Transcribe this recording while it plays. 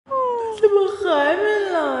怎么还没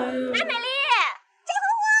来呀？哎，美丽，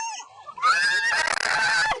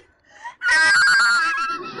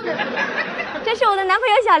这是我的男朋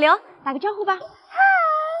友小刘，打个招呼吧。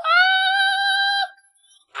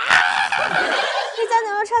这家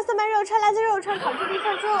牛肉串、蒜瓣肉串、辣椒肉串、烤猪蹄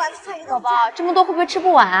串、猪肉丸子串、鱼头宝宝，这么多会不会吃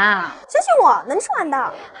不完啊？相信我，能吃完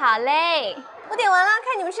的。好嘞，我点完了，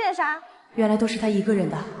看你们吃点啥。原来都是他一个人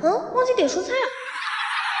的。忘记点蔬菜啊。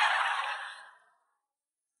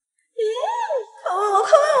快喂我，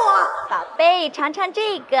快喂我！宝贝，尝尝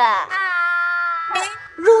这个。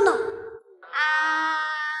肉呢？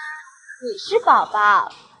你是宝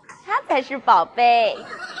宝，他才是宝贝。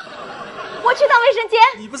我去趟卫生间。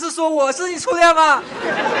你不是说我是你初恋吗？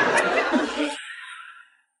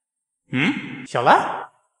小赖，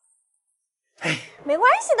没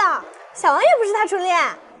关系的，小王也不是他初恋。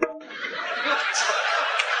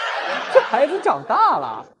这孩子长大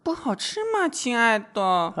了。不好吃吗，亲爱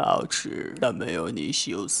的？好吃，但没有你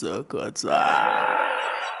羞涩可在。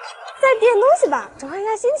再点东西吧，转换一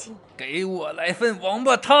下心情。给我来份王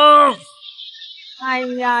八汤。哎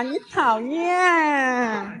呀，你讨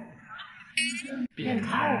厌！变态！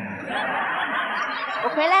我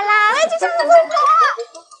回来啦！哎，这是我的狗。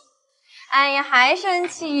哎呀，还生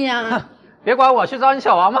气呀？别管我，去找你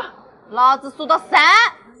小王吧。老子数到3。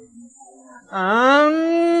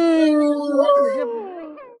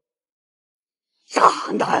渣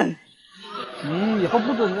男！以后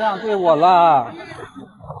不准这样对我了。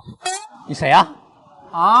你谁呀？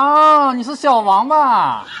啊，你是小王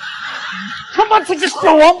吧？他妈这个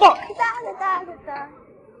小王八！老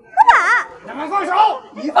板，两人放手！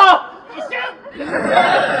你放！你先！知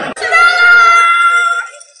道了。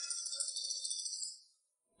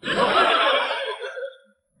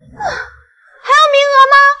还有名额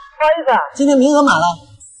吗？不好意思，今天名额满了。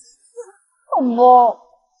好吧。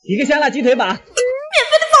一个香辣鸡腿堡。免费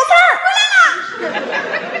的早餐回来了。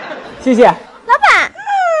谢谢。老板。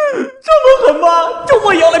这么狠吗？周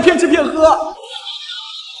末也要来骗吃骗喝？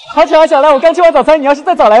好巧啊，小赖，我刚吃完早餐，你要是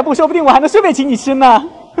再早来一步，说不定我还能顺便请你吃呢。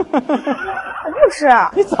我不吃。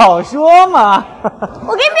你早说嘛！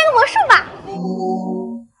我给你变个魔术吧。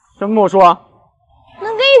什么魔术啊？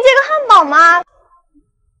能给你借个汉堡吗？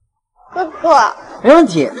哥哥。没问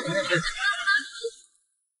题。谢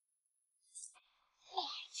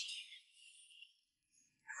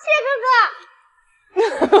哥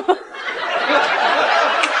哥。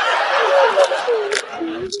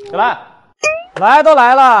小赖，来都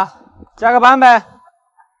来了，加个班呗。老板，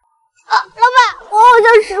我好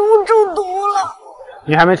像食物中毒了。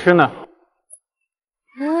你还没吃呢。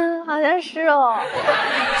好像是哦。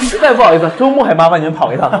实在不好意思，周末还麻烦你们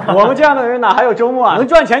跑一趟。我们这样的人哪还有周末啊？能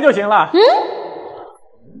赚钱就行了。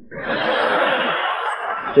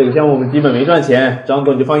这个项目我们基本没赚钱，张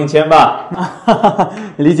总你就放心签吧。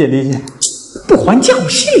理解理解。不还价我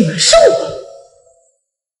心里难受啊！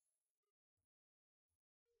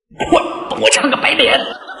帮我唱个白脸。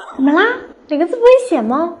怎么啦？哪个字不会写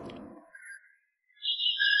吗？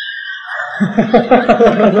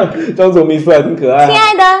张总秘书还挺可爱。亲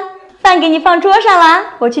爱的，饭给你放桌上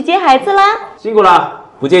啦，我去接孩子啦。辛苦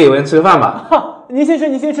了，不介意我先吃个饭吧？哈，您先吃，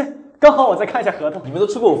您先吃，刚好我再看一下合同。你们都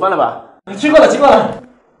吃过午饭了吧？你吃过了，吃过了。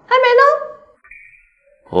还没呢。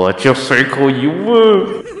我就随口一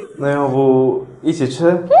问，那要不一起吃？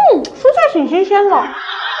蔬菜挺新鲜的。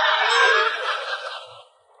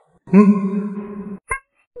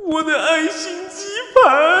我的爱心鸡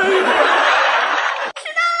排。吃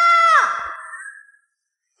到了！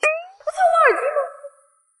我错我耳机吗？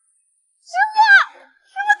师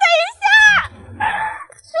傅，等一下！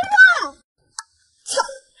师傅，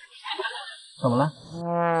怎么了？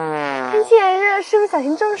天气炎热，师傅小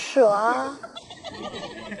心中暑啊！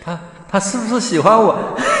他是不是喜欢我？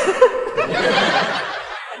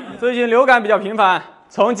最近流感比较频繁，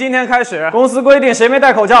从今天开始，公司规定谁没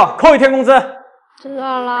戴口罩扣1天工资。知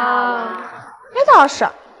道啦。哎，曹老师，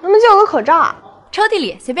能不能借我个口罩啊？抽屉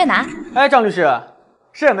里随便拿。哎，张律师，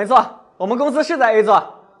是没错，我们公司是在 A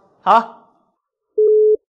座。好，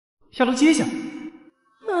下楼接一下。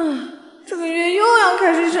这个月又要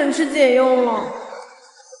开始省吃俭用了。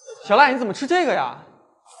小赖，你怎么吃这个呀？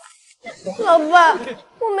老板，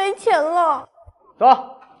我没钱了。走，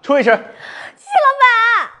出去吃。谢老板。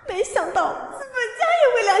没想到资本家也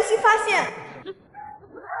会良心发现。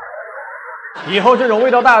以后这种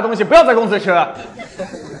味道大的东西不要在公司吃。啊，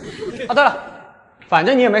对了，反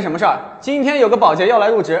正你也没什么事儿，今天有个保洁要来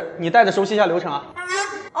入职，你带着熟悉一下流程啊。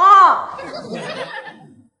哦，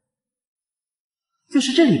就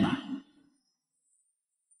是这里吧。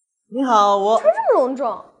你好，我穿这么隆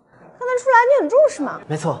重，看得出来你很重视嘛。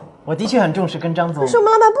没错，我的确很重视跟张总。可是我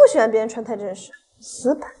们老板不喜欢别人穿太正式。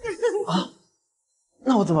死板。啊，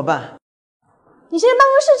那我怎么办？你先办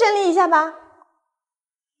公室整理一下吧。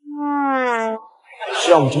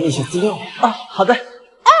需要我们整理一些资料啊。好的。哎，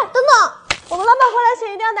等等，我们老板回来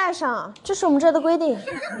前一定要带上，这是我们这儿的规定。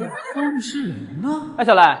办公室人呢？哎，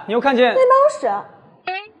小赖，你又看见？那办公室。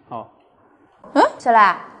哦。小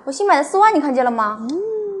赖，我新买的丝袜你看见了吗？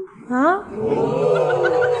啊！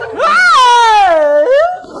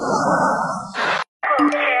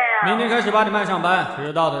明天开始8点半上班，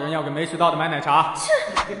迟到的人要给没迟到的买奶茶。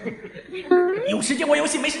有时间玩游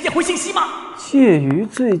戏，没时间回信息吗？介于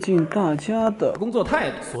最近大家的工作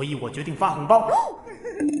态度，所以我决定发红包。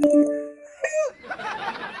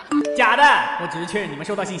假的，我只是确认你们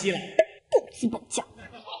收到信息了。不基本价。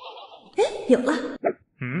哎，有了。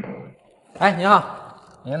哎，你好，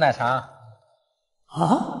你的奶茶。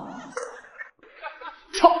啊！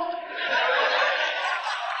操！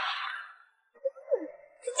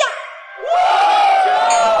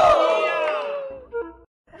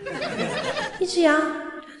一只羊，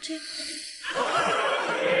这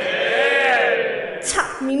操！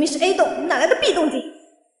明明是 A 栋，哪来的 B 动静？非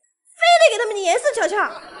得给他们点颜色瞧瞧。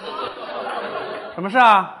什么事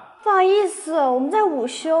啊？不好意思，我们在午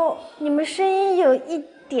休，你们声音有一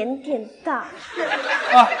点点大。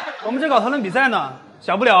啊，我们这搞讨论比赛呢，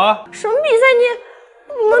小不了啊。什么比赛你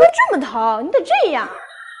不能这么淘，你得这样。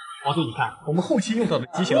王总，你看，我们后期用到的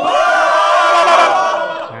机型。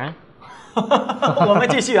我们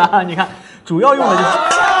继续啊，你看，主要用的就是。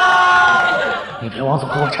你别王总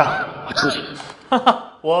跟我抢，我出去。哈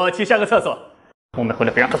哈，我去上个厕所，我们回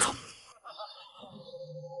来别让他走。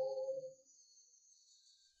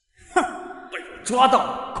哼，被我抓到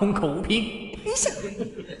了，空口无凭。你想，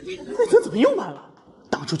规则怎么又慢了？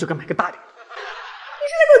当初就该买个大点。你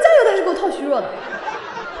是在给我加油还是给我套虚弱的？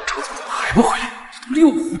周总怎么还不回来？怎么又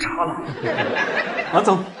复查了？王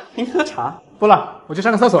总，您喝茶。不了，我去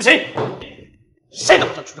上个厕所。不行，谁都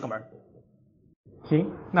不准出这个门。行，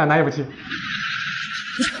那拿一武器。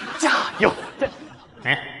加油！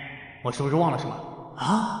哎，我是不是忘了什么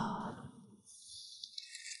啊？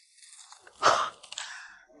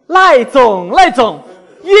赖总，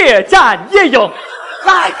越战越勇，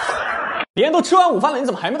赖！别人都吃完午饭了，你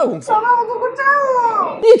怎么还没到公司？小赖，我坐过站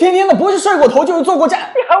了。一天天的不是睡过头就是坐过站，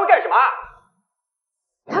你还会干什么？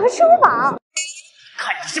还没吃过饱。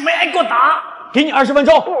看你是没挨过打。给你20分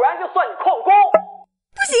钟，不然就算你旷工。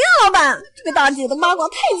不行啊，老板，这个大姐的八卦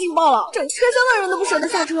太劲爆了，整车厢的人都不舍得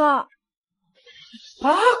下车。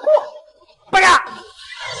八卦？八卦？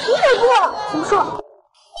你得过，怎么说？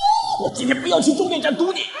我今天不要去终点站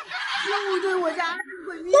堵你。我对我家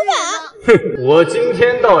鬼灭。老板，哼，我今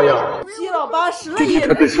天倒要七老八十了给也。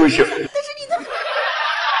他们说说。但是你的。这月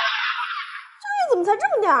怎么才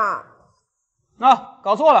这么点儿？啊，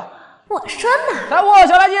搞错了。我说呢。来我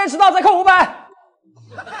小赖今天迟到再扣500。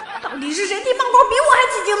到底是谁替放狗比我还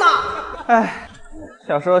起劲呢？哎，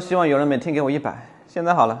小时候希望有人每天给我100，现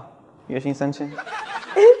在好了，月薪3000。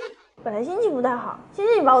本来心情不太好，谢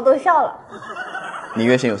谢你把我逗笑了。你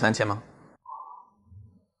月薪有3000吗？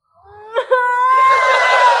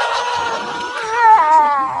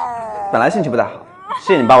本来心情不太好，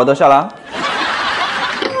谢谢你把我逗笑了啊。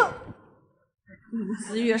工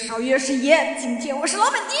资越少越是爷，今天我是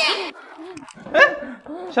老板爹。哎，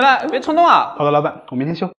小赖别冲动啊！好的，老板，我明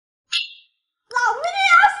天休。老子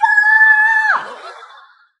这要死！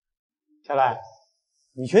小赖，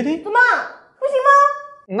你确定？怎么不行吗？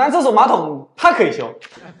男厕所马桶他可以修，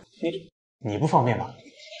你不方便吧？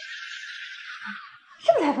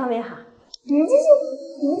是不是太方便哈？你们继续，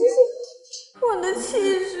你们继续。我的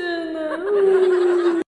气势呢？